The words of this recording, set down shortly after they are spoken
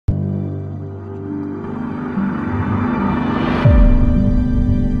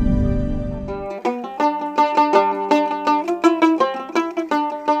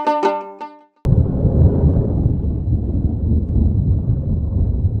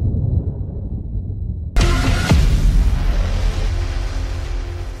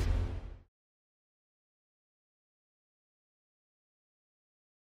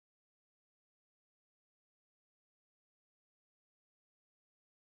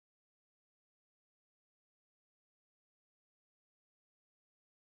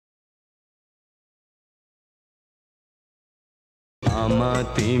आमा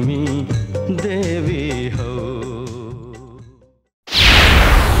तिमी देवी हौ।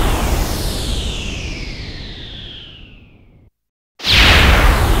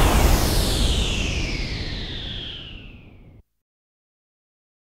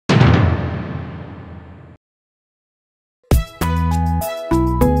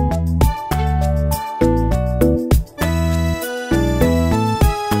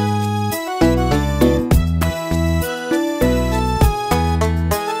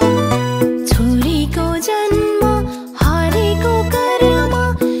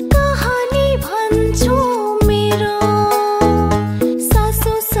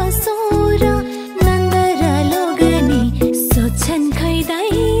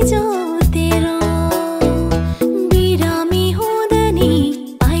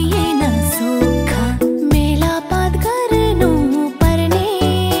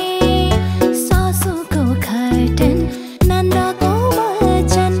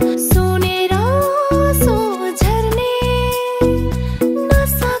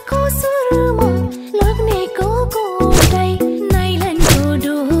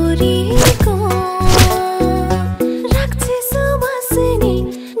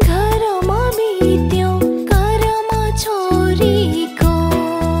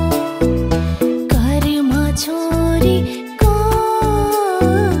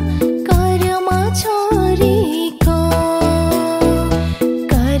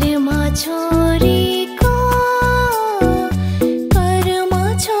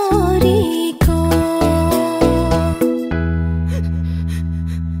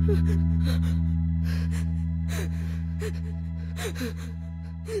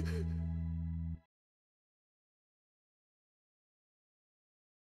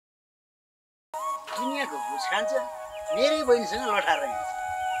 दुनियाँको घुस खान्छ, मेरै बहिनीसँग लठाएर हिँड्छ।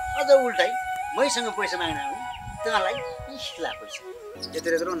 अझ उल्टै मैसँग पैसा माग्न आउने तँलाई इस्ला पैसा।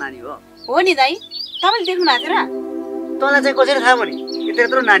 यत्रो यत्रो नानी हो। हो नि दाइ, तपाईँले देख्नु भएको थियो र? तँलाई चाहिँ कसरी थाहा भयो नि यत्रो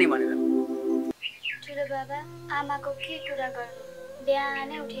यत्रो नानी भनेर? ठुलो बाबा आमाको के कुरा गर्नु,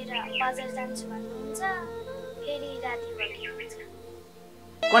 बिहानै उठेर बजार जान्छु भन्नुहुन्छ, फेरि राति फर्किनुहुन्छ।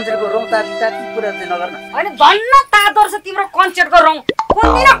 कन्चेटको रौँ ताती ताती कुरा चाहिँ नगर्न। होइन धन्न तातो रहेछ तिम्रो कन्चेटको रौँ। कुन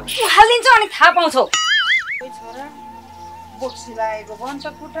दिन हालिदिन्छ अनि थाहा पाउँछौ। छोरा बोक्सी लागेको भन्छ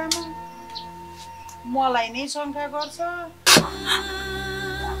खुट्टामा, मलाई नै शङ्का गर्छ।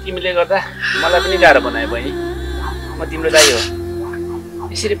 तिमीले गर्दा मलाई पनि गाह्रो बनायो बहिनी। म तिम्रो दाइ हो,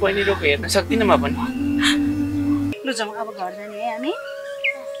 यसरी बहिनी रोको हेर्न सक्दिनँ म पनि। लु जाउँ अब घर जाने है हामी।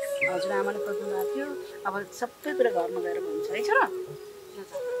 हजुर आमाले खोज्नु भएको थियो, अब सबै कुरा घरमा गएर भन्छ है छोरा। लु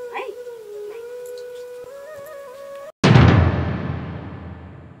जाउँ है।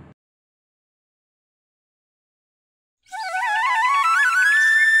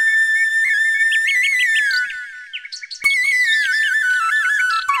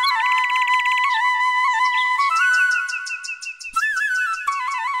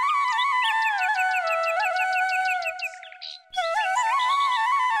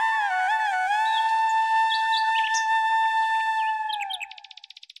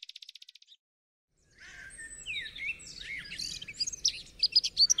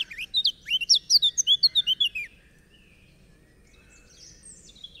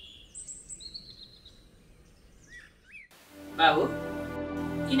 बाबु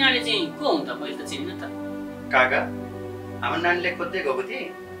यी नानी चाहिँ को हुन् त? मैले त चिनिनँ त। काका, हाम्रो नानीले खोज्दै गएको थिएँ।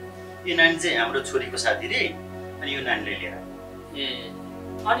 यो नानी चाहिँ हाम्रो छोरीको साथी रे, अनि यो नानीले लिएर। ए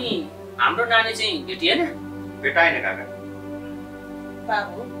अनि हाम्रो नानी चाहिँ भेटिएन? भेटाएन काका।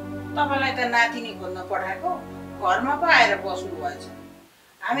 बाबु तपाईँलाई त नातिनी खोज्न पठाएको, घरमा पो आएर बस्नु भएछ।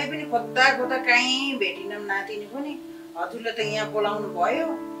 हामी पनि खोज्दा खोज्दा कहीँ भेटिनौँ नातिनी पनि। हजुरले त यहाँ बोलाउनु भयो,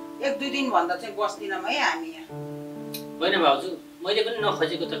 1-2 दिन भन्दा चाहिँ बस्दिनौँ है हामी यहाँ। होइन भाउजू, मैले पनि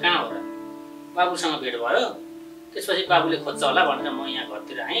नखोजेको त कहाँ हो र? बाबुसँग भेट भयो, त्यसपछि बाबुले खोज्छ होला भनेर म यहाँ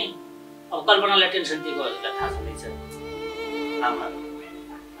घरतिर आएँ। अब कल्पनालाई टेन्सन दिएको हजुरलाई थाहा छँदैछ। आमा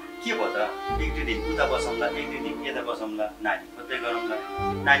के भयो त, 1-2 दिन उता बसौँला, 1-2 दिन यता बसौँला, नानी खोज्दै गरौँला।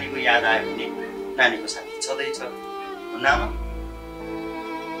 नानीको याद आयो भने नानीको साथी छँदैछ हुन्न आमा?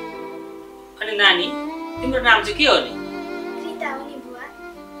 अनि नानी तिम्रो नाम चाहिँ के हो नि? कृता हो नि बुवा।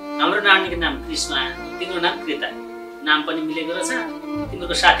 हाम्रो नानीको नाम कृष्णा, तिम्रो नाम कृता। नाम पनि मिलेको रहेछ,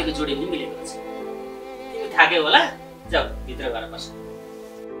 तिम्रो साथीको जोडी पनि मिलेको रहेछ। तिमी थाक्यौ होला, जाऊ भित्र गएर बस।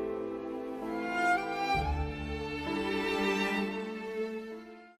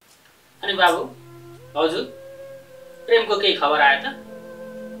 अनि बाबु हजुर प्रेमको केही खबर आयो त?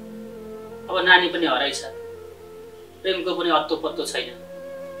 अब नानी पनि हराइछ, प्रेमको पनि अत्तो पत्तो छैन।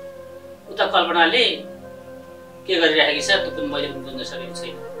 उता कल्पनाले के गरिराखेकी छ त्यो पनि मैले पनि बुझ्न सकेको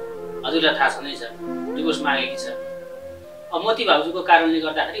छैन। हजुरलाई थाहा छँदैछ, डिभोर्स मागेकी छ। मोती भाउजूको कारणले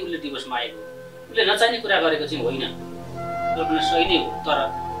गर्दाखेरि उसले डिभोर्स मागेको। उसले नचाहिने कुरा गरेको चाहिँ होइन, कल्पना सही नै हो, तर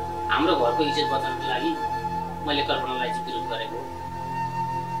हाम्रो घरको इज्जत बचाउनको लागि मैले कल्पनालाई चाहिँ विरोध गरेको हो।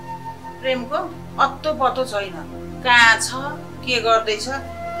 प्रेमको अत्तो पत्तो छैन, कहाँ छ के गर्दैछ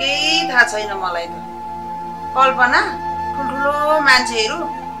केही थाहा छैन मलाई त। कल्पना ठुल्ठुलो मान्छेहरू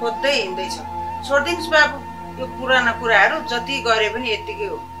खोज्दै हिँड्दैछ। छोडिदिनुहोस् बाबु, यो पुराना कुराहरू जति गरे पनि यत्तिकै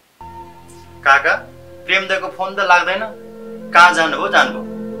हो। काका प्रेम दाइको फोन त लाग्दैन, कहाँ जानुभयो जानुभयो?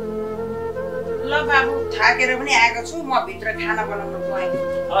 ल बाबु थाकेर पनि आएको छु, म भित्र खाना बनाउनु गएँ।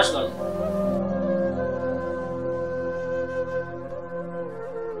 हस् बाबु।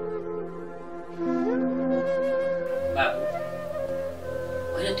 बाबु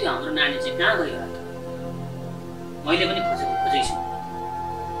होइन, त्यो हाम्रो नानी चाहिँ कहाँ गयो त? मैले पनि खोजेछु,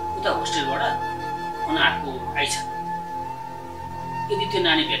 उता होस्टेलबाट फोन आएको आइछ। यदि त्यो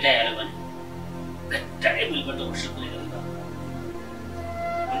नानी भेटाइहाल्यो भने भेट्टाइ भोलिपल्ट होस्टेल खुलेर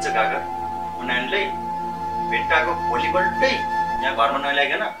हुन्छ काका, म नानीलाई भेट्टाएको भोलिपल्टै यहाँ घरमा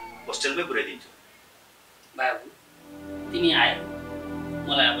नल्याइकन होस्टेलमै पुर्याइदिन्छु। बाबु तिमी आयो,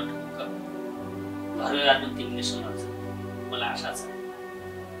 मलाई अब घर व्यवहार पनि तिमीले सम्हाल्छ, मलाई आशा छ।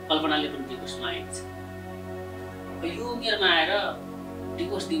 कल्पनाले पनि डिभोर्स मागेको छ। यो उमेरमा आएर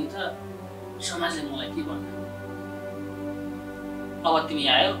डिभोर्स दिनु त समाजले मलाई के भन्छ? अब तिमी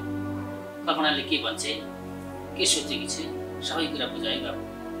आयो, कल्पनाले के भन्छ, के सोचेकी छ, सबै कुरा बुझाइ बाबु।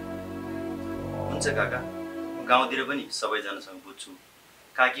 हुन्छ काका, म गाउँतिर पनि सबैजनासँग बुझ्छु,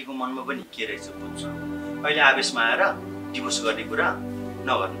 काकीको मनमा पनि के रहेछ बुझ्छु। अहिले आवेशमा आएर डिभोर्स गर्ने कुरा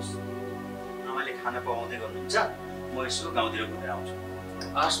नगर्नुहोस्। आमाले खाना पकाउँदै गर्नुहुन्छ, म यसो गाउँतिर घुमेर आउँछु।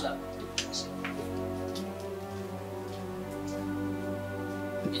 हस् बाबु।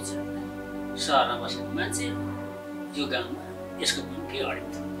 सहरमा बसेको मान्छे यो गाउँमा यसको पनि के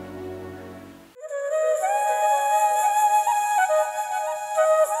अडिन्छ?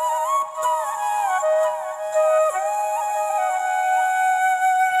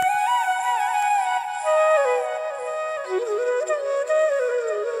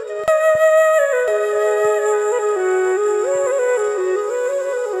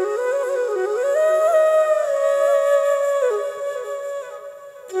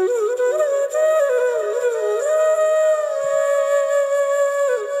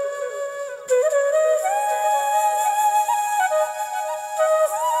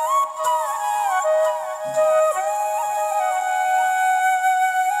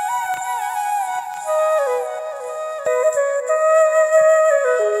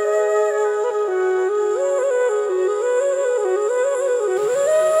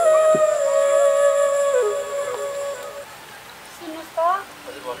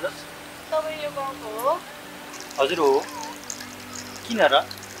 हजुर हो, किन र?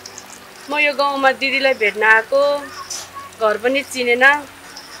 म यो गाउँमा दिदीलाई भेट्न आएको, घर पनि चिनेन।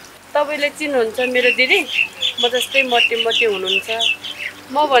 तपाईँले चिन्नुहुन्छ मेरो दिदी? म जस्तै मोटे मोटे हुनुहुन्छ,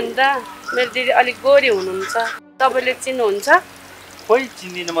 म भन्दा मेरो दिदी अलिक गोरी हुनुहुन्छ। तपाईँले चिन्नुहुन्छ? खोइ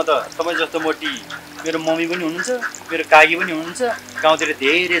चिन्दिनँ म त। तपाईँ जस्तो मोटी मेरो मम्मी पनि हुनुहुन्छ, मेरो काकी पनि हुनुहुन्छ। गाउँतिर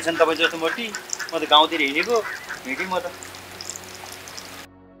धेरै छन् तपाईँ जस्तो मोटी। म त गाउँतिर हिँडेको भेटेँ म त।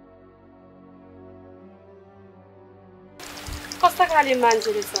 कस्तो खाले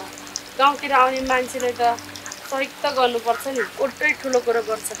मान्छे रहेछ? गाउँतिर आउने मान्छेले त सहयोग त गर्नुपर्छ नि, उल्टै ठुलो कुरो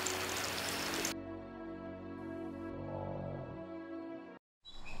गर्छ।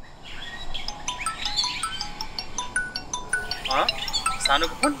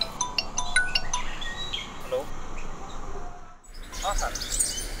 सानोको फोन? हेलो, सानो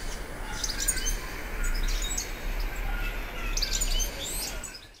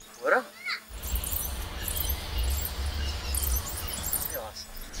हो र?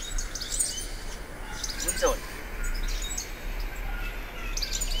 हुन्छ हुन्छ।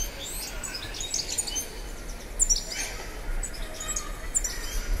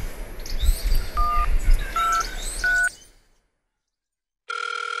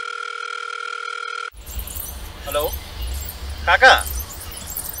 हेलो काका,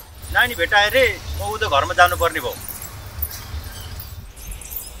 नानी भेटाए रे, म उता घरमा जानुपर्ने भयो।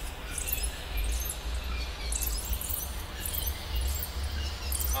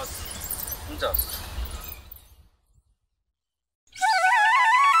 हस् हुन्छ।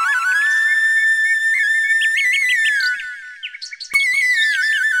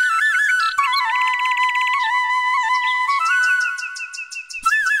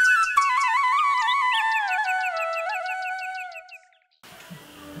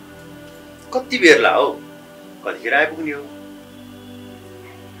 कति बेर ला हो, कतिखेर आइपुग्ने हो?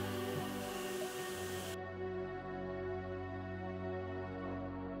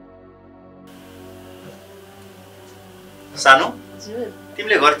 सानो हजुर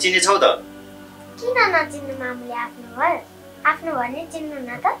तिमीले घर चिनेछौ त? किन नचिन्नु मामुले आफ्नो घर? आफ्नो घर नै चिन्नु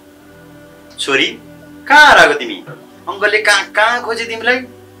न त? छोरी कहाँ हराएको तिमी? अङ्कलले कहाँ खोजे तिमीलाई?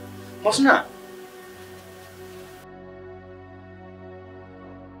 बस्नु न।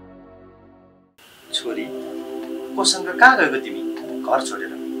 छोरी कोसँग कहाँ गएको तिमी घर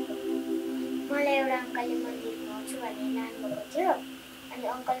छोडेर? मलाई एउटा अङ्कलले मन्दिर घुमाउँछु भनेर लानुभएको थियो। अनि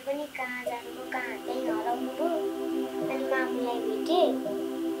अङ्कल पनि कहाँ जानुभयो कहाँ त्यहीँ हराउनु भयो। अनि मामुलाई भेटेँ।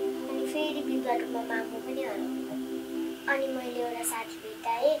 अनि फेरि बिचबाटोमा मामु पनि हराउनु भयो। अनि मैले एउटा साथी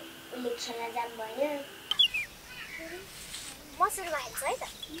भेटाएँ। उसले खेल्न जाऊँ भन्यो। म सुरुमा हेर्छु है त।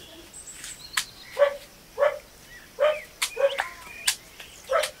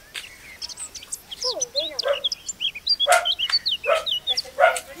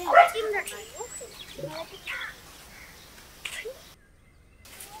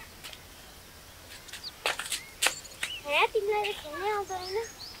 तिमीलाई खेल्नै आउँदैन?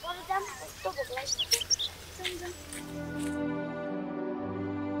 बरु जाऊँ, कस्तो भोक लाग्छ।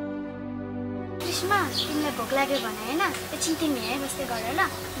 कृष्मा तिमीलाई भोक लाग्यो भने होइन एकछिन तिमी यहीँ बस्दै गर ल।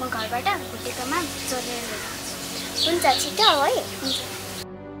 म घरबाट भुटेको माम जोडेर लिएर आउँछु। हुन्छ छिटो हो है। हुन्छ।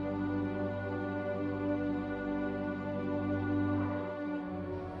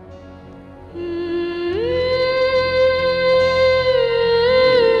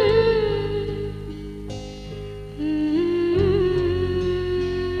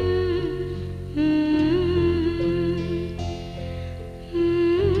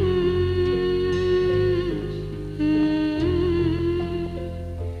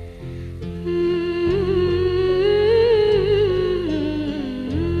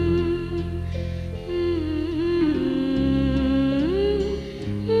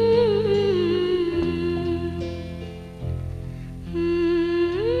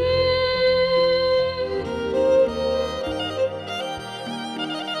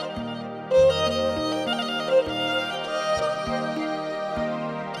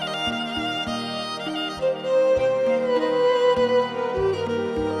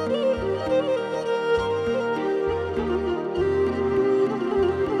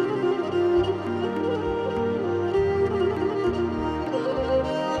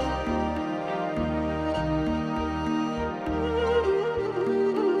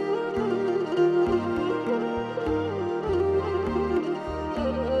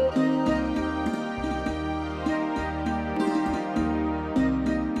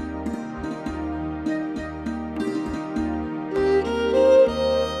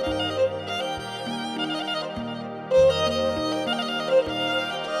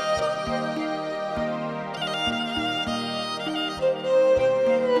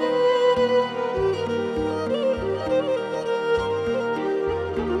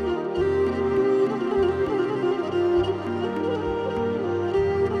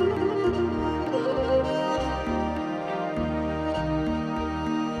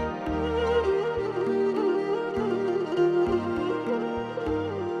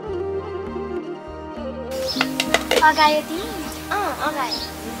 अगायो तिमी? अगायो।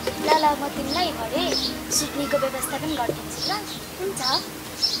 ल म तिमीलाई भरे सुत्नेको व्यवस्था पनि गरिदिन्छु ल। हुन्छ।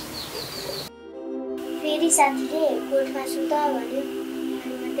 फेरि साथीले कोठमा सुत भन्यो।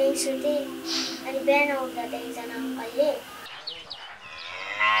 अनि म त्यही सुतेँ। अनि बिहान उठ्दा त एकजना अङ्कलले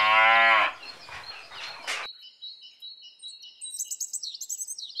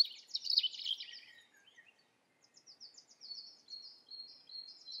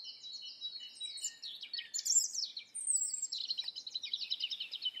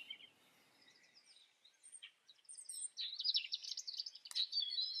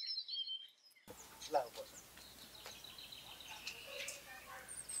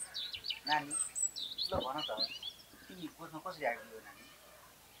नानी ल भन त तिमी कोठमा कसरी आइपुग्यौ नानी?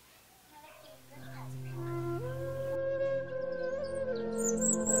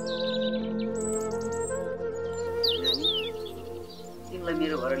 नानी तिमीलाई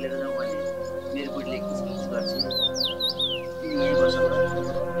मेरो घर लिएर जाउँ भने मेरो बुढीले किचकिच गर्छ। तिमी यहीँ बस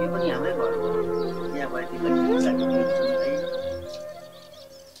यो पनि हाम्रै घर हो। यहाँ भए तिमीलाई साथी है।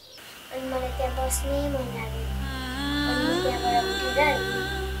 अनि मलाई त्यहाँ बस्नै मन लाग्यो। अनि त्यहाँबाट उठेर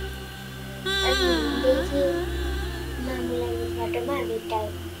देखि मामुलाई बाटोमा भेटाएँ।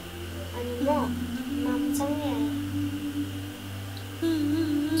 अनि म मामुसँगै आएँ।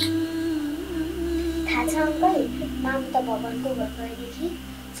 थाहा छ अङ्कल, मामु त भगवानको घर गएदेखि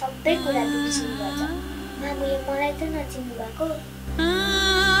सबै कुरा बिर्सिनु भएछ। मामुले मलाई त नचिन्नु भएको।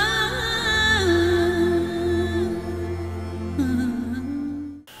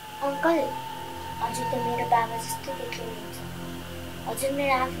 अङ्कल हजुर त मेरो बाबा जस्तो देखिनुहुन्छ। हजुर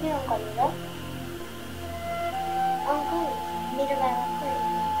मेरो आफ्नै अङ्कल हो र? अङ्कल मेरो बाबा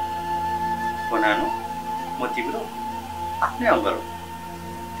खोइ नानु म तिम्रो आफ्नै अङ्कल हो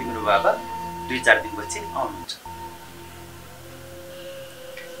तिम्रो बाबा 2-4 दिनपछि आउनुहुन्छ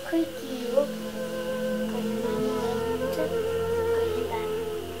खोइ के हो कहिले मामा आउनुहुन्छ कहिले बाबा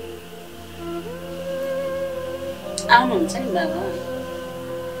आउनुहुन्छ नि बाबा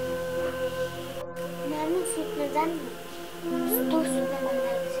नानु सुत्न जानु सुत्न मन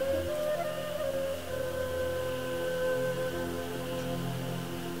लाग्छ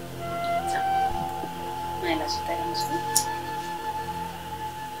माइला सुताइरहन्छु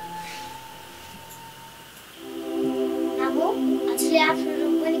नामु हजुरले आफ्नो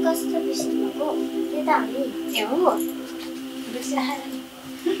रुम पनि कस्तो बिर्सिनुभएको त्यो त हामी ए हो बिर्सिराखेर नि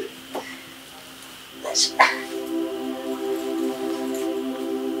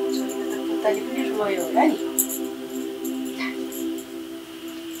छोरीको त पुतली पनि रोयो होला नि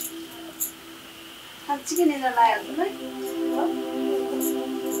साँच्चीकै निद्रा लाग्यो हजुरलाई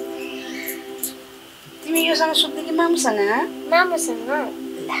तिमी योसँग सुत्ने कि मामुसँग मामुसँग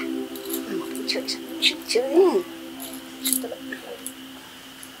ल म छोरीसँग सुत्छु नि सुत्नु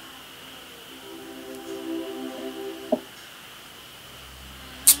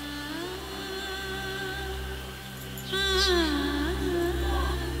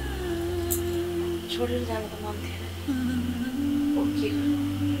छोडेर जानु त मन थिएन ओ के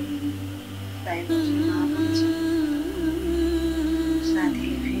दाइ बज्ने मान्छ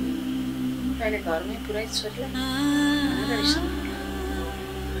साथीले फेरि अहिले घरमै पुरै छोरीलाई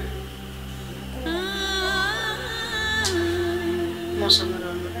मसँग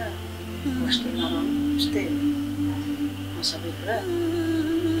रहनु र बस्नु नरहनु उस्तै हो म सबै कुरा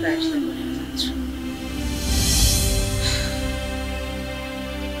राजेशलाई बोलेर जान्छु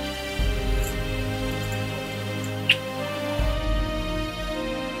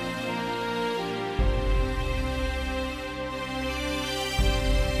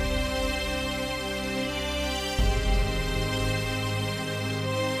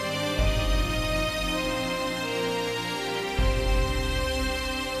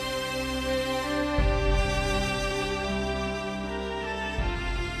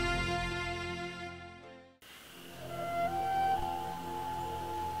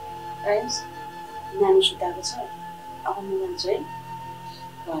राजेश नानी सुताएको छ अब म जान्छु है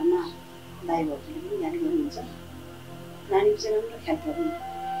घरमा दाइ भाउजूले पनि गाली गर्नुहुन्छ नानीको चाहिँ राम्रो ख्याल गर्नु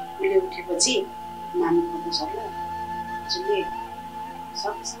उसले उठेपछि नानी खोज्न सक्ला हजुरले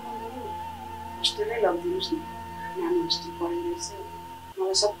सकेसम्म होस्टेलै लगिदिनुहोस् न नानी होस्टेल पढिरहेछ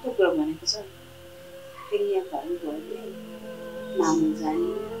मलाई सबै कुरा भनेको छ फेरि यहाँ घरमा गयो भने मामु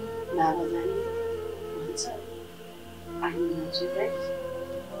जाने बाबा जाने भन्छ अहिले जान्छु राइट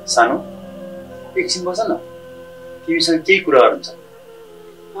सानो एकछिन बस न तिमीसँग केही कुरा गर्नु छ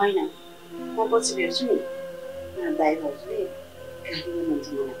होइन म पछि भेट्छु नि दाइ भाउजूले गाली गर्नुहुन्छ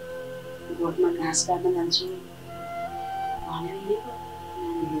मलाई गोठमा घाँस काट्न जान्छु भनेर हिँडेको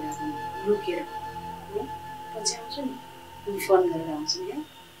नानी लिएर लुकेर पछि आउँछु नि अनि फोन गरेर आउँछु नि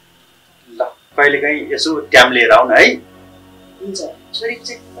ल कहिलेकाहीँ यसो ट्याम लिएर आउन है हुन्छ छोरीको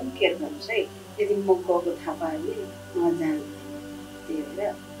चाहिँ एकदम केयर गर्नुहोस् है यदि म गएको थाहा पायो भने म जानु त्यही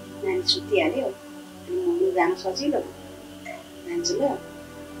भएर नानी सुतिहाल्यो अनि म जानु सजिलो जान्छु ल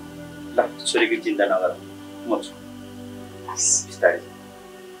ल छोरीको चिन्ता नगर म छु हस् बिस्तारै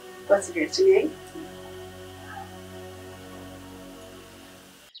पछि भेट्छु नि है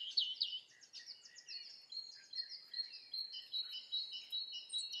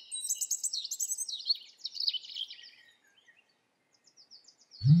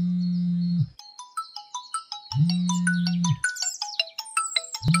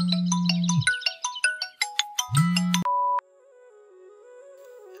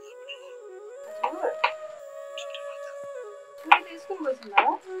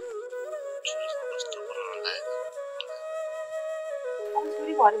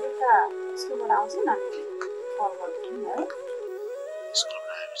स्कुलबाट आउँछ न कल गर्छु नि है स्कुलबाट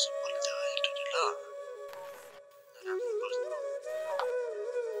आएपछि भोलि त एकचोटि ल राम्रो बस्नु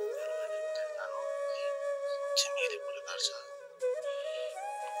छिमेकी परिवार छ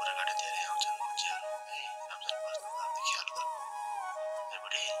बुढागाडी धेरै आउँछन् मान्छेहरू है राम्ररी बस्नु आफ्नो ख्याल गर्नु है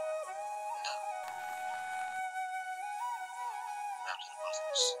बुढी ल राम्ररी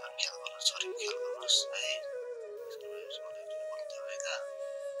बस्नुहोस् आफ्नो ख्याल गर्नुहोस् छोरीको ख्याल गर्नुहोस् है स्कुलमा आएपछि मलाई एकचोटि बोल्थ्यो है त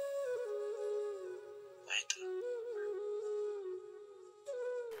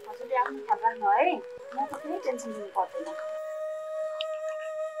हजुरले आफ्नो ख्याल राख्नु है म त कुनै टेन्सन लिनु पर्दैन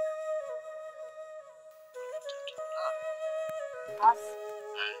हस्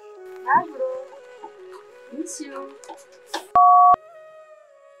बाई बुढो मिस यु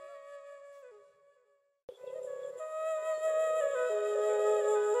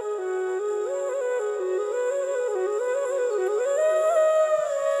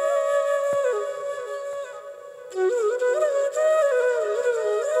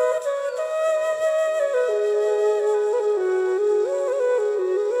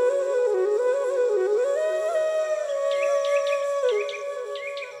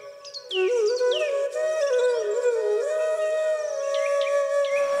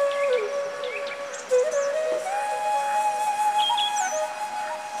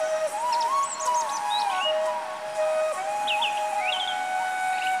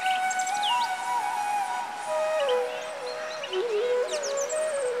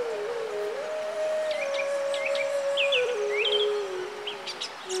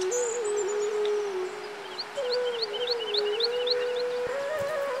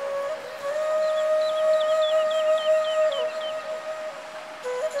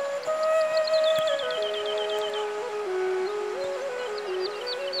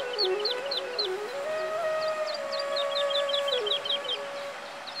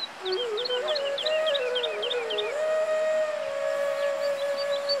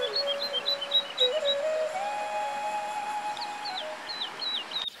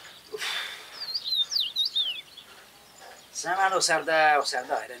सामानो सार्दा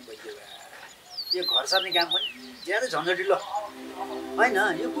हैरान भइदियो यो घर सर्ने काम पनि ज्यादै झन्झटिलो होइन।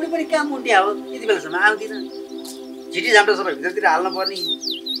 यो कुनै पनि काम मुन्टिया हो यति बेलासम्म आउँदिन। झिटी झाम्टो सबै भित्रतिर हाल्नु पर्ने।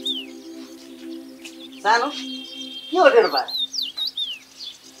 सानो के हो तेरो बा?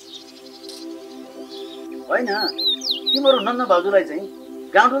 होइन तिम्रो नन्द भाउजूलाई चाहिँ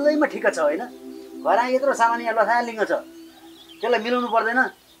गाउँडुलैमा ठिक्क छ होइन। घर आए यत्रो सामान यहाँ लथालिङ्ग छ, त्यसलाई मिलाउनु पर्दैन।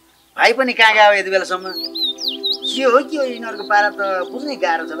 भाइ पनि कहाँ गयो यति बेलासम्म? के हो यिनीहरूको पारा त बुझ्नै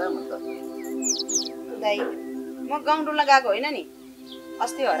गाह्रो छ बा। म त दाइ म गाउँडुल्न गएको होइन नि,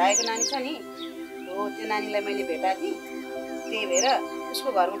 अस्ति हराएको नानी छ नि, हो त्यो नानीलाई मैले भेटाएको थिएँ, त्यही भएर उसको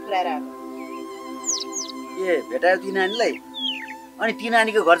घरमा पुऱ्याएर आएको। ए भेटायो ती नानीलाई? अनि ती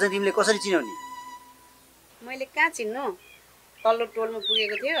नानीको घर चाहिँ तिमीले कसरी चिनाउने? मैले कहाँ चिन्नु, तल्लो टोलमा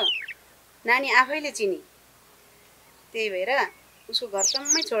पुगेको थियो, नानी आफैले चिनी, त्यही भएर उसको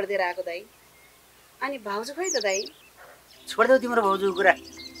घरसम्मै छोडिदिएर आएको दाइ। अनि भाउजू खै त दाइ? छोडिदेऊ तिम्रो भाउजूको कुरा।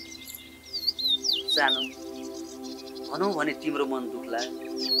 सानो भनौँ भने तिम्रो मन दुख्ला,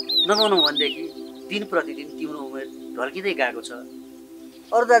 नभनौँ भनेदेखि दिन प्रतिदिन तिम्रो उमेर ढल्किँदै गएको छ।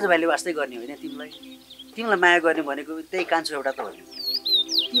 अरू दाजुभाइले वास्तै गर्ने होइन तिमीलाई माया गर्ने भनेको त्यही कान्छो एउटा त होइन।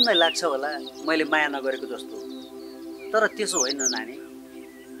 तिमीलाई लाग्छ होला मैले माया नगरेको जस्तो, तर त्यसो होइन नानी।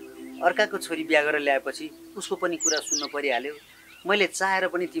 अर्काको छोरी बिहा गरेर ल्याएपछि उसको पनि कुरा सुन्न परिहाल्यो। मैले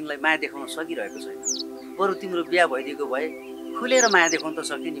चाहेर पनि तिमीलाई माया देखाउन सकिरहेको छैन। बरु तिम्रो बिहा भइदिएको भए खुलेर माया देखाउन त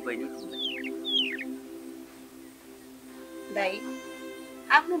सक्थ्यो नि बहिनी तिमीलाई। दाइ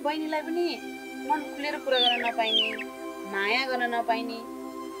आफ्नो बहिनीलाई पनि मन खुलेर कुरा गर्न नपाइने, माया गर्न नपाइने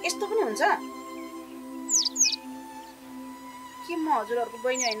यस्तो पनि हुन्छ के? म हजुरहरूको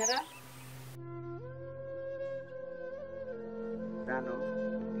बहिनी होइन र? जानो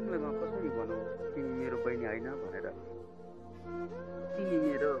तिमीलाई म कसरी भनौँ तिमी मेरो बहिनी होइन भनेर। तिमी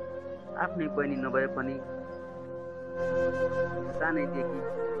मेरो आफ्नै बहिनी नभए पनि सानैदेखि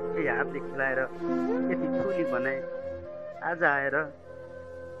त्यही हातले खिलाएर यति ठुली बनाए, आज आएर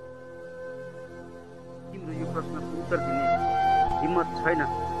तिम्रो यो प्रश्नको उत्तर दिने हिम्मत छैन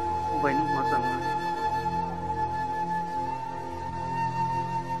बहिनी मसँग।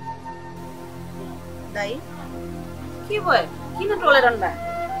 दाइ के भयो, किन टोलाइरहनु भयो?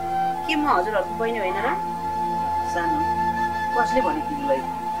 के म हजुरहरूको बहिनी होइन र? सानो कसले भने तिमीलाई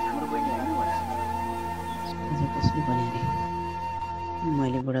हाम्रो बहिनी होइन भने? अझ कसले भने अरे?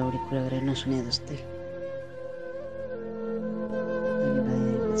 मैले बुढाबुढी कुरा गरेर नसुने जस्तै। अहिले भाइ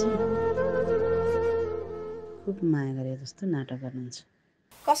आएपछि खुब माया गरे जस्तो नाटक गर्नुहुन्छ।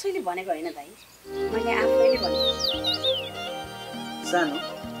 कसैले भनेको होइन दाइ, मैले आफैले भनेको। सानो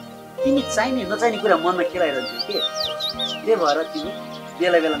तिमी चाहिने नचाहिने कुरा मनमा खेलाइरहन्छौ के? त्यही भएर तिमी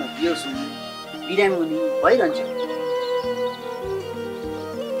बेला बेलामा बियो सुन्ने बिरामी हुने भइरहन्छौ।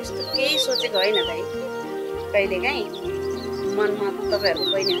 त्यस्तो केही सोचेको होइन दाइ, कहिलेकाहीँ मनमा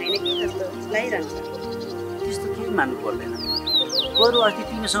तपाईँहरूको बहिनी होइन कि जस्तो लागिरहन्छ। त्यस्तो केही मान्नु पर्दैन। बरु अस्ति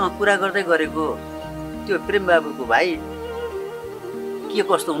तिमीसँग कुरा गर्दै गरेको त्यो प्रेम बाबुको भाइ के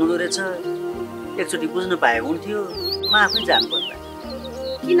कस्तो हुनुहुँदो रहेछ एकचोटि बुझ्नु पाए हुन्थ्यो। म आफै जानु पर्ला।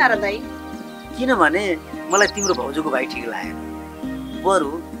 किन र दाइ? किनभने मलाई तिम्रो भाउजूको भाइ ठिक लागेन। बरु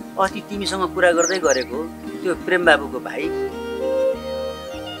अस्ति तिमीसँग कुरा गर्दै गरेको त्यो प्रेम बाबुको भाइ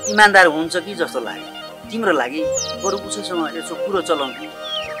इमान्दार हुन्छ कि जस्तो लाग्यो। तिम्रो लागि बरु उसैसँग यसो कुरो चलाउनु।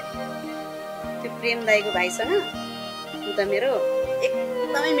 त्यो प्रेम दाइको भाइसँग ऊ त मेरो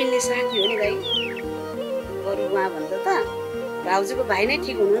एकदमै मिल्ने साथी हो नि दाइ। बरु उहाँभन्दा त भाउजूको भाइ नै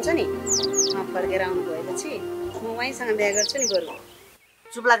ठिक हुनुहुन्छ नि। म फर्केर आउनु भएपछि म उहाँसँग बिहा गर्छु नि। बरु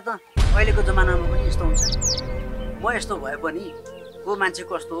चुप लाग्छ, अहिलेको जमानामा पनि यस्तो हुन्छ। म यस्तो भए पनि को मान्छे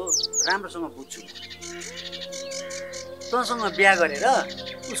कस्तो हो राम्रोसँग बुझ्छु। तँसँग बिहा गरेर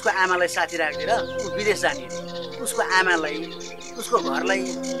उसको आमालाई साथी राखेर ऊ विदेश जाने, उसको आमालाई उसको घरलाई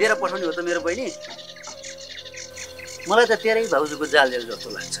लिएर पठाउने हो त मेरो बहिनी? मलाई त तेरै भाउजूको जालजेल जस्तो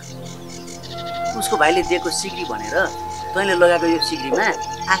लाग्छ। उसको भाइले दिएको सिक्री भनेर तैँले लगाएको यो सिक्रीमा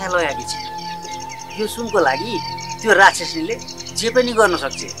आँखा लगाएकी छ। यो सुनको लागि त्यो राक्षसनीले जे पनि गर्न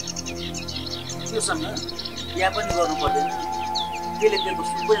सक्छ। त्योसँग बिहा पनि गर्नु पर्दैन, त्यसले दिएको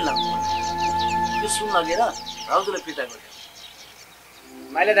सुन पनि लाग्नु पर्दैन। त्यो सुन लगेर भाउजूलाई फिर्ता गर्छ।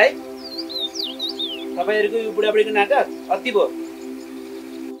 माइला दाइ, तपाईँहरूको यो बुढाबुढीको नाटक अति भयो।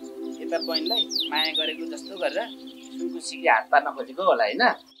 यता बहिनीलाई माया गरेको जस्तो गरेर सुनको सिक्री हात पार्न खोजेको होला होइन?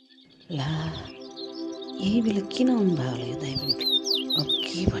 ला यही बेला किन आउनु भयो होला यो दाइ पनि? अब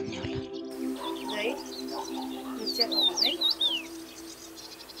के भन्ने होला?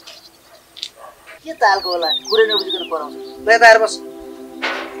 के तालको होला कुरै नबुझिकन पराउँछ। ल यता आएर बस।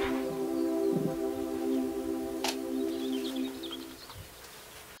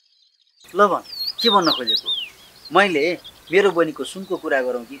 ल भन के भन्न खोजेको? मैले मेरो बहिनीको सुनको कुरा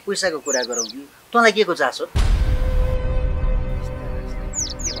गरौँ कि पैसाको कुरा गरौँ कि तँलाई के को चासो?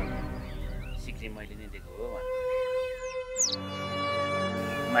 सिक्री मैले नै दिएको हो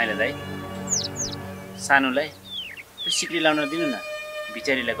माइला दाइ, सानोलाई त्यो सिक्री लाउन दिनु न,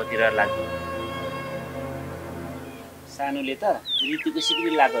 बिचारीलाई कति रहर लाग्यो। सानोले त ऋतुको सिक्री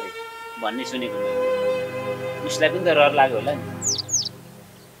लगाएको अरे भन्ने सुनेको मैले, उसलाई पनि त रहर लाग्यो होला नि।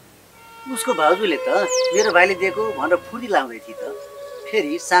 उसको भाउजूले त मेरो भाइले दिएको भनेर फुर्ती लाउँदै थिए त,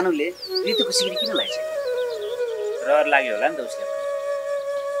 फेरि सानोले ऋतुको सिक्री किन लगाइसक्यो? रहर लाग्यो होला नि त उसले पनि।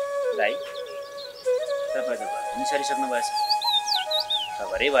 दाइ, तपाईँ त घर पनि सरिसक्नु भएछ,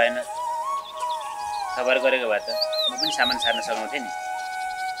 खबरै भएन। खबर गरेको भए त म पनि सामान सार्न सक्नुहुन्थेँ नि।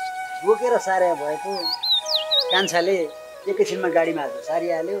 बोकेर सारे भएको कान्छाले एकैछिनमा गाडीमा हाल्छ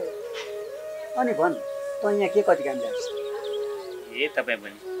सारिहाल्यो। अनि भन् त यहाँ के कति काम जान्छ? ए तपाईँ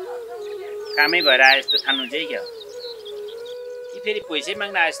पनि कामै भएर आए जस्तो ठान्नुहुन्छ है क्या? कि फेरि पैसै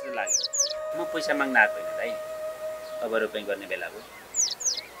माग्न आए जस्तो लाग्यो? म पैसा माग्न आएको होइन दाइ, अब रोपाइँ गर्ने बेला हो।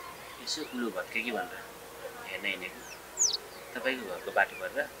 यसो कुलो भत्के कि भनेर हेर्न हिँडेको, तपाईँको घरको बाटो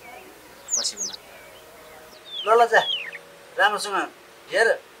भएर बसेको न। ल ल जा, राम्रोसँग हेर,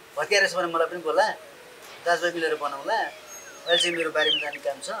 भत्किएर रहेछ भने मलाई पनि बोला, दाजुभाइ मिलेर बनाउँला। अहिले चाहिँ मेरो बारीमा जाने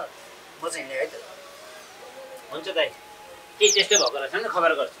काम छ, म चाहिँ हिँडेँ है त। हुन्छ दाइ, केही त्यस्तो भएको रहेछ नि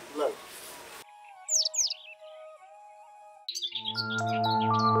खबर गर्छु। ल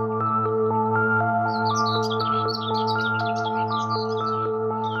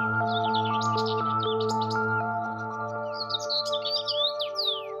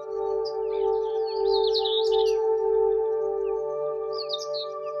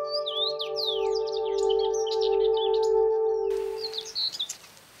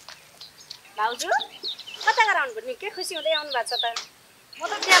भाउजू कता गराउनु पर्ने? के खुसी हुँदै आउनु भएको छ त? म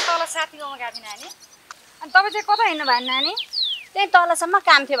त त्यहाँ तल साथीकोमा गएको थिएँ नानी। अनि तपाईँ चाहिँ कता हिँड्नु भयो नानी? त्यही तलसम्म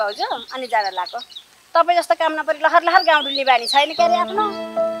काम थियो भाउजू, अनि जाँदा लाएको। तपाईँ जस्तो काम नपरी लहर लहर गाउँ डुल्ने बानी छैन के अरे आफ्नो?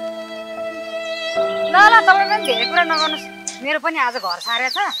 ल ल तपाईँ पनि धेरै कुरा नगर्नुहोस्, मेरो पनि आज घर सारे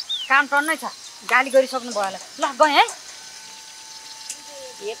छ, काम टन्नै छ, गाली गरिसक्नु भयो होला। ल गएँ है।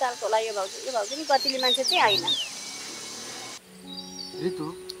 यो तालको होला यो भाउजू नि कतिले मान्छे चाहिँ होइन। ऋतु,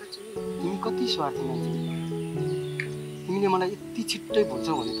 तिमी कति स्वार्थी मान्छे। तिमीले मलाई यति छिट्टै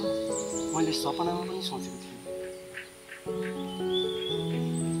भुल्छौ भने त मैले सपनामा पनि सोचेको थिएँ।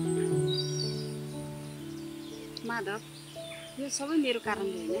 माधव, यो सबै मेरो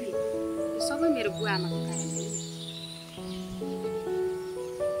कारणले होइन नि, यो सबै मेरो बुवा आमाको कारणले।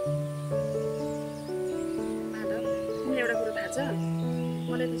 माधव, तिमीलाई एउटा कुरो थाहा छ?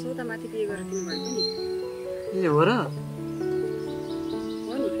 मलाई त सौतामाथि बिहे गरेर दिनुभएको नि। ए हो र?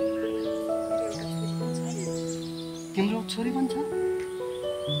 हो नि, तिम्रो छोरी पनि छ?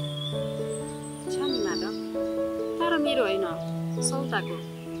 छ नि माधव, तर मेरो होइन, सौताको।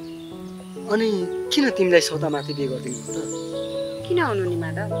 अनि किन तिमीलाई सौतामाथि बिहे गरिदिनु त? किन हुनु नि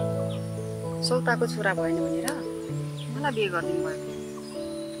माधव, सौताको छोरा भएन भनेर मलाई बिहे गरिदिनु भएको।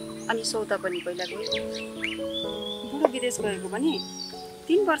 अनि सौता पनि पहिला गयो, बुढो विदेश गएको पनि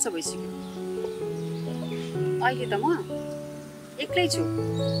 3 वर्ष भइसक्यो। अहिले त म एक्लै छु।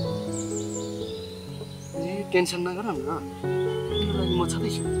 ए टेन्सन नगर न, तिम्रो लागि म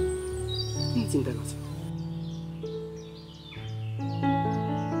छँदैछु, किन चिन्ता गर्छौ?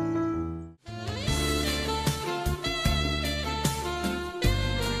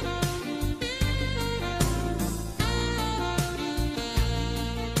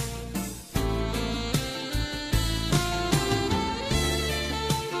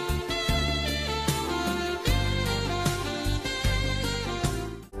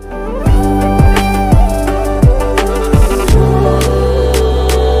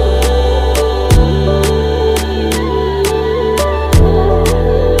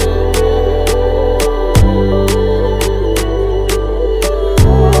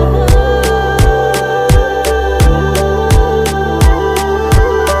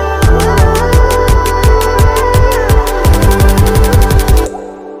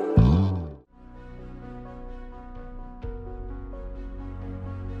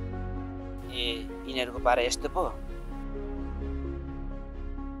 पारा यस्तो पो।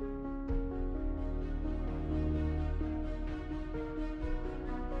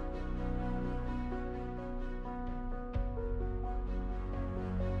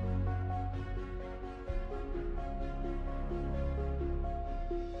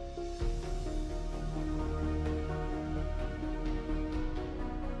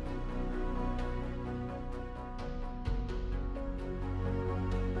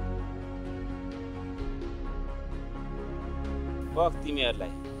 बक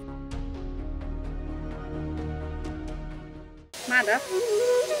तिमीहरूलाई माधव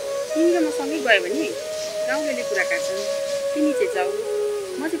तिमी र म सँगै गयो भने गाउँले कुरा काट्छन्। तिमी चाहिँ जाऊ,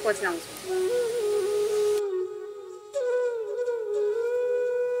 म चाहिँ पछि आउँछु।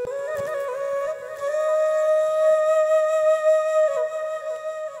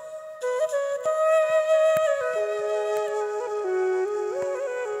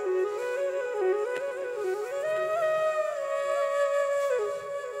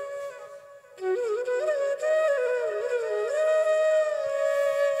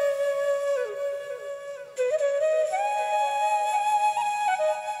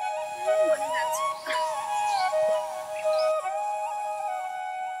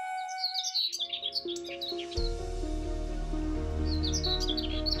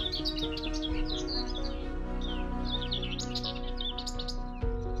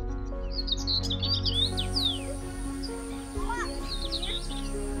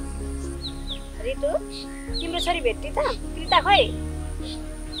 तिम्रो छोरी भेट्टी त कृता खोइ?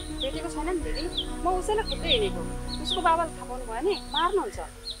 भेटेको छैन नि दिदी, म उसैलाई खुट्दै हिँडेको। उसको बाबाले थाहा पाउनु भयो भने मार्नुहुन्छ।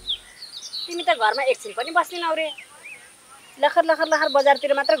 तिमी त घरमा एकछिन पनि बस्दिनौ रे। लखर लखर लखर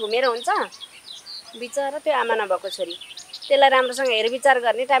बजारतिर मात्र घुमेर हुन्छ? बिचरा त्यो आमा नभएको छोरी, त्यसलाई राम्रोसँग हेरविचार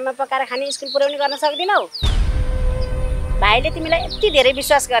गर्ने, टाइममा पकाएर खाने, स्कुल पुर्याउने गर्न सक्दिनौ? भाइले तिमीलाई यति धेरै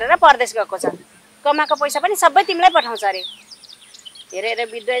विश्वास गरेर परदेश गएको छ। कमाएको पैसा पनि सबै तिमीलाई पठाउँछ अरे।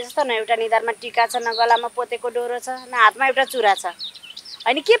 हेरेर बिद्वै जस्तो न एउटा निधारमा टिका छ, न गलामा पोतेको डोरो छ, न हातमा एउटा चुरा छ।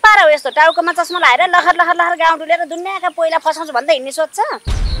 अनि के पारा हो यस्तो टाउकोमा चस्मा लाएर लखर लखर लखर गाउँ डुलेर दुनियाँका पहिला फसाउँछु भन्दै हिँड्ने सोध्छ?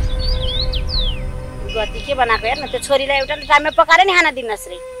 गति के बनाएको हेर्न, त्यो छोरीलाई एउटा टाइममा पकाएर नि खाना दिनुहोस्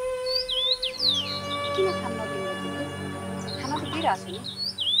रे। किन खान नदिनु दिदी? खाना त दिइरहेको छु नि।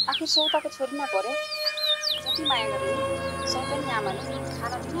 आखिर सौताको छोरीमा पऱ्यो। जति माया गरे नि सौतानी आमाले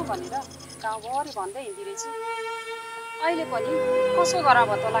खाना दिनु भनेर गाउँभरि भन्दै हिँड्दी रहेछ। अहिले पनि कसो गरा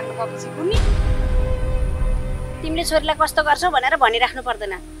भत्तो लाग्नु गएपछि कुन्नी? तिमीले छोरीलाई कस्तो गर्छौ भनेर भनिराख्नु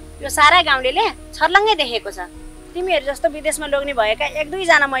पर्दैन। यो सारा गाउँले छर्लङ्गै देखेको छ। तिमीहरू जस्तो विदेशमा लोग्ने भएका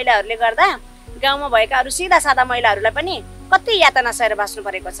 1-2 महिलाहरूले गर्दा गाउँमा भएका अरू सिधा सादा महिलाहरूलाई पनि कति यातना सहेर बस्नु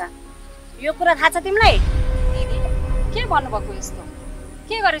परेको छ। यो कुरा थाहा छ तिमीलाई? दिदी के भन्नुभएको यस्तो?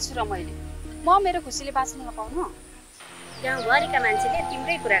 के गरेछु र मैले? म मेरो खुसीले बाँच्न नपाउनु? गाउँभरिका मान्छेले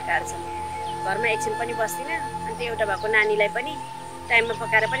तिम्रै कुरा काट्छन्। घरमा एकछिन पनि बस्दिन, अनि त्यो एउटा भएको नानीलाई पनि टाइममा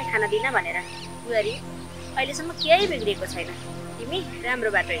पकाएर पनि खाना दिन भनेर। बुहारी अहिलेसम्म केही बिग्रेको छैन। तिमी राम्रो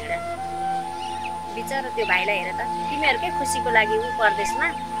बाटो हिँड। बिचरा त्यो भाइलाई हेर त, तिमीहरूकै खुसीको लागि ऊ परदेशमा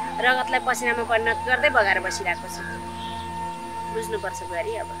रगतलाई पसिनामा परिणत गर्दै बगाएर बसिरहेको छ। बुझ्नुपर्छ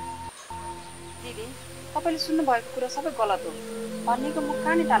बुहारी। अब दिदी तपाईँले सुन्नुभएको कुरा सबै गलत हो। भन्नेको मुख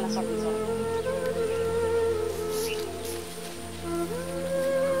कहाँ टाल्न सकिन्छ?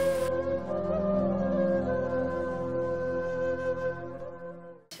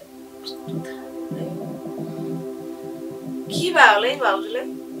 के भयो होला है भाउजूलाई?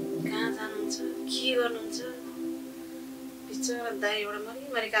 कहाँ जानुहुन्छ? के गर्नुहुन्छ? बिचरा दाइ एउटा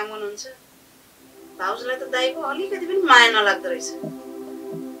मरिमरि काम गर्नुहुन्छ। भाउजूलाई त दाइको अलिकति पनि माया नलाग्दो रहेछ।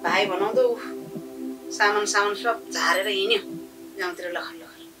 भाइ भनाउँदो सामान सब झारेर हिँड्यो गाउँतिर लखर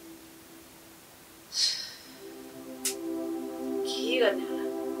लखर। के गर्ने होला?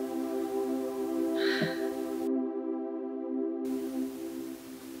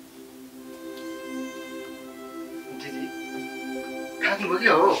 दिदी खानुभयो के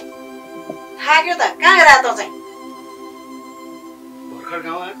हो? थाक्यो त, कहाँ गएर त चाहिँ? भर्खर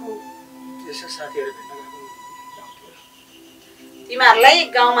गाउँ आएको, यसो साथीहरू भेट्न गएको। तिमीहरूलाई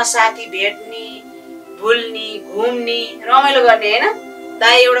गाउँमा साथी भेट्ने, भुल्ने, घुम्ने, रमाइलो गर्ने होइन?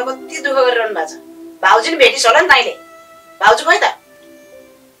 दाइ एउटा कति दुःख गरिरहनु भएको छ। भाउजू नि भेटिस् होला नि तैँले। भाउजू खोइ त?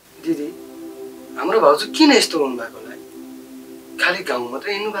 दिदी हाम्रो भाउजू किन यस्तो हुनुभएको होला? खालि गाउँ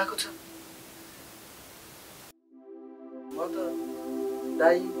मात्रै हिँड्नु भएको छ। म त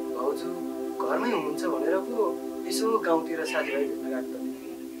दाइ भाउजू घरमै हुनुहुन्छ भनेर पो यसो गाउँतिर साथीभाइ भेट्न गएको त।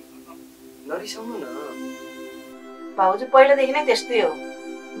 नरिसाउनु न। भाउजू पहिलादेखि नै त्यस्तै हो।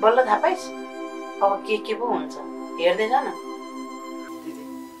 बल्ल थाहा पाइस्? अब के पो हुन्छ हेर्दै जा न। दिदी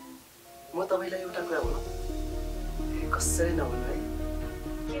म तपाईँलाई एउटा कुरा भनौँ? कसरी नभन्नु है?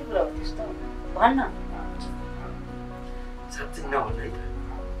 के कुरा हो त्यस्तो? भन्न। साँच्चै नभन्नु है त?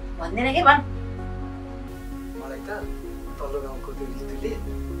 भन्दिनँ के भन्। मलाई त तल्लो गाउँको त्यो ऋतुले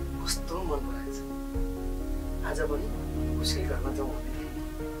कस्तो मन पराएछ। आज पनि उसकै घरमा जाउँ भन्दै थिएँ।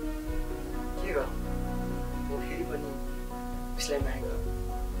 के गरौँ, म फेरि पनि उसलाई माया गरौँ।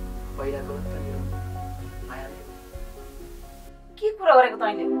 पहिलाको त मेरो माया नै। के कुरा गरेको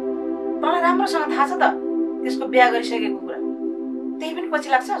तैँले? तँलाई राम्रोसँग थाहा छ त त्यसको बिहा गरिसकेको कुरा? त्यही पनि पछि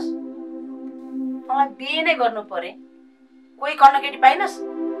लाग्छस्? तँलाई बिहे नै गर्नु परे। कोही कर्ण केटी पाइनस्?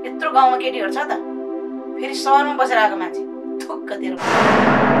 यत्रो गाउँमा केटीहरू छ त। फेरि सहरमा बसेर आएको मान्छे। थुक ढुक्क तेरो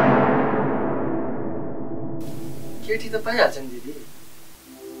केटी त पाइहाल्छ नि दिदी,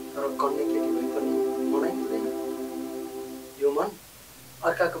 तर कन्ने केटी भए पनि मनै मिल्दैन। यो मन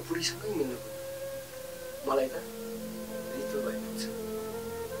अर्काको बुढीसँगै मिल्नु पर्यो। मलाई त रितो भइपुग्छ।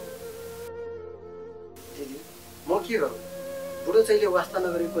 दिदी म के गरौँ? बुढो चाहिँले वास्ता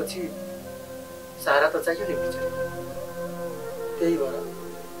नगरेपछि सहारा त चाहियो नि बिचरा। त्यही भएर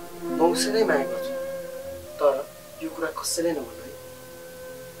म उसैलाई माया गर्छु, तर यो कुरा कसैले नभन्नु है।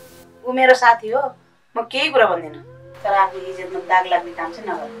 ऊ मेरो साथी हो, म केही कुरा भन्दिनँ, तर आफ्नो इज्जतमा दाग लाग्ने काम चाहिँ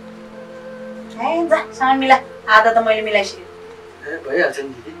नगर। ए जा सार्मिला, आधा त मैले मिलाइसकेँ। ए भइहाल्छ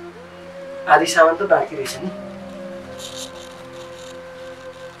नि दिदी, आधी सामान त बाँकी रहेछ नि।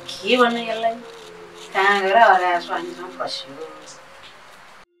 के भन्नु यसलाई, कहाँ गएर हराएर स्वानीसँग फस्यो।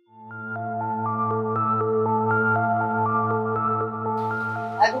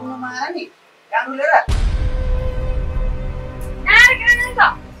 आइपुग्नुमा आएर नि गानु लिएर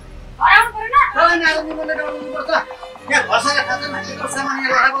यहाँ घरसँग खान्छ मान्छेको सामान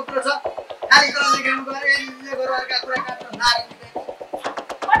यहाँ लगाएको कुरो छ। खाली कराउने काम गरेर यसले गरेर अर्का कुरा काट्न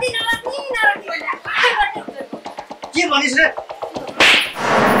के भनिस् रे?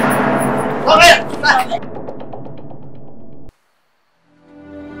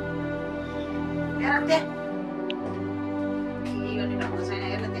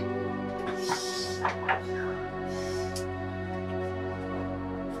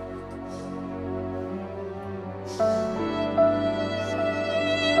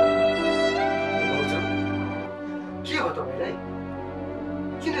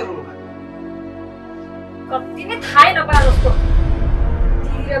 कति नै थाहै नपाए जस्तो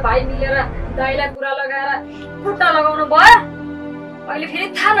दिदी र भाइ मिलेर दाइलाई कुरा लगाएर खुट्टा लगाउनु भयो। अहिले फेरि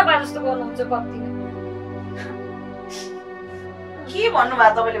थाहा नपाए जस्तो गर्नुहुन्छ कति नै। के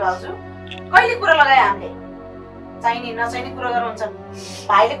भन्नुभयो तपाईँले भाउजू? कहिले कुरा लगाए हामीले? चाहिने नचाहिने कुरा गर्नुहुन्छ।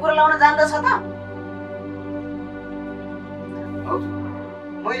 भाइले कुरा लगाउन जान्दछ त?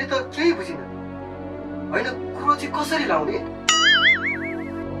 मैले त केही बुझिनँ। होइन कुरो चाहिँ कसरी लाउने?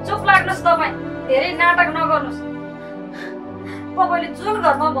 चुप लाग्नुहोस् तपाईँ, धेरै नाटक नगर्नुहोस्। तपाईँले जुन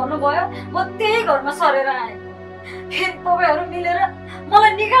घरमा भन्नुभयो म त्यही घरमा सरेर आएँ। फेरि तपाईँहरू मिलेर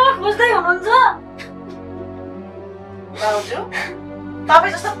मलाई निकाल्न खोज्दै हुनुहुन्छ। भाउजू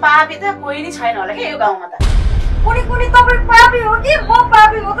तपाईँ जस्तो पापी त कोही नै छैन होला के यो गाउँमा त। कुनै कुनै तपाईँ पापी हो कि म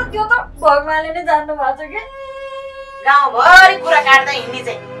पापी हो त त्यो त भगवानले नै जान्नु भएको छ कि। गाउँभरि कुरा काट्दै हिँड्ने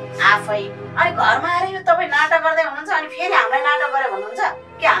चाहिँ आफै, अनि घरमा आएर यो तपाईँ नाटक गर्दै हुनुहुन्छ अनि फेरि हामीलाई नाटक गरे भन्नुहुन्छ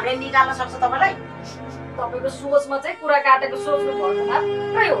कि हामीले निकाल्न सक्छ तपाईँलाई? तपाईँको सोचमा चाहिँ कुरा काटेको सोच्नु पर्छ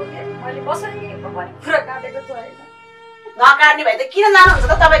मात्रै हो कि मैले कसरी पनि कुरा काटेको छैन। नकाट्ने भए त किन जानुहुन्छ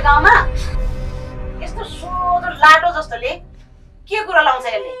त तपाईँ गाउँमा? यस्तो सोझो लाटो जस्तोले के कुरा लाउँछ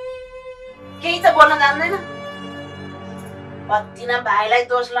यसले? केही त बोल्न जान्दैन। कति न भाइलाई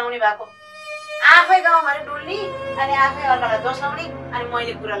दोष लाउने भएको, आफै गाउँभरि डुल्ने अनि आफै अर्कालाई दोष लाउने। अनि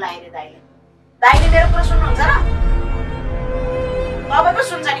मैले कुरा लाएँ रे दाइले। दाइले मेरो कुरा सुन्नुहुन्छ र? तपाईँको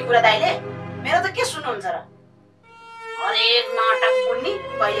सुन्छ नि कुरा दाइले, मेरो त के सुन्नुहुन्छ र? हरेक नाटक बुन्ने,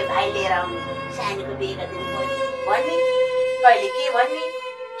 कहिले भाइ लिएर आउने, सानीको बिहे गरिदिनु भन्ने, कहिले के भन्ने।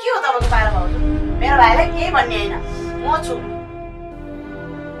 के हो तपाईँको पारा भाउजू? मेरो भाइलाई केही भन्ने होइन, म छु।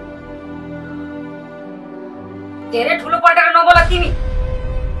 धेरै ठुलो पल्टेर नबोल तिमी।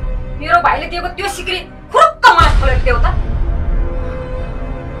 मेरो भाइले दिएको त्यो सिक्री खुरुक्क मलाई खोलेर देऊ त।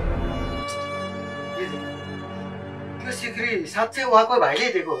 त्यो सिक्री साँच्चै उहाँको भाइले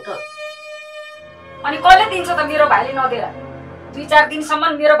दिएको हो त? अनि कहिले दिन्छ त मेरो भाइले नदिएर? 2-4 दिनसम्म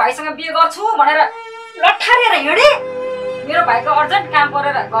मेरो भाइसँग बिहे गर्छु भनेर लट्ठारेर हिँडे। मेरो भाइको अर्जेन्ट काम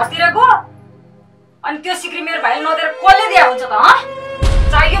परेर घरतिर गयो, अनि त्यो सिक्री मेरो भाइले नदिएर कसले दिया हुन्छ त?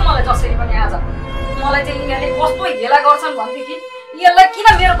 चाहियो मलाई जसरी पनि आज। मलाई चाहिँ यिनीहरूले कस्तो हेला गर्छन् भनेदेखि यसलाई किन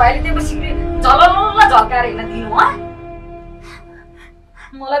मेरो भाइले दिएको सिक्री झलल्ल झल्काएर हिँड्न दिनु?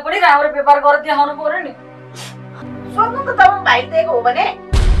 मलाई पनि राम्रो व्यापार गरेर देखाउनु पर्यो नि। सोध्नु त तपाईँ भाइ दिएको हो भने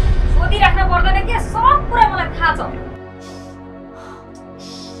सोधिराख्नु पर्दैन के? सब कुरा मलाई थाहा छ।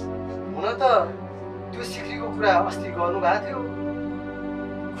 हुन त त्यो सिक्रीको कुरा अस्ति गर्नुभएको थियो।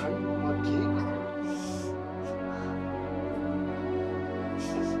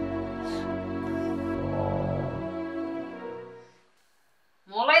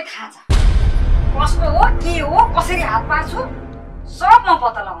 मलाई थाहा छ कस्तो हो, के हो, कसरी हात पार्छु सब म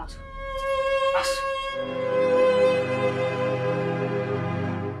पत्ता लगाउँछु।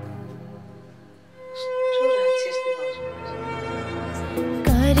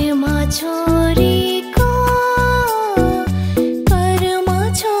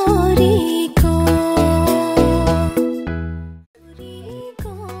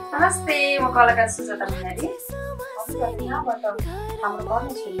 नमस्ते, म कलाकार सुजाता भण्डारी। कति यहाँबाट हाम्रो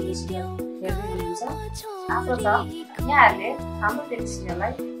गर्ने छोरी सिरियल हेर्दै हुनुहुन्छ। आफ्नो त यहाँहरूले हाम्रो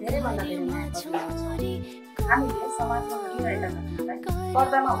टेलिभिजनलाई धेरैभन्दा धेरै माया गर्नुहुन्छ। हामीले समाजमा घटिरहेका घटनालाई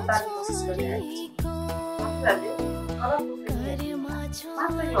पर्दामा उतार्ने कोसिस गरिरहेका छौँ। हजुरहरूले गलत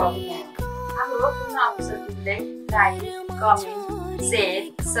मात्र यो अभियान हाम्रो टुङ्ना official टिभीलाई like, comment, share,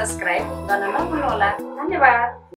 subscribe गर्न नभुल्नुहोला। धन्यवाद।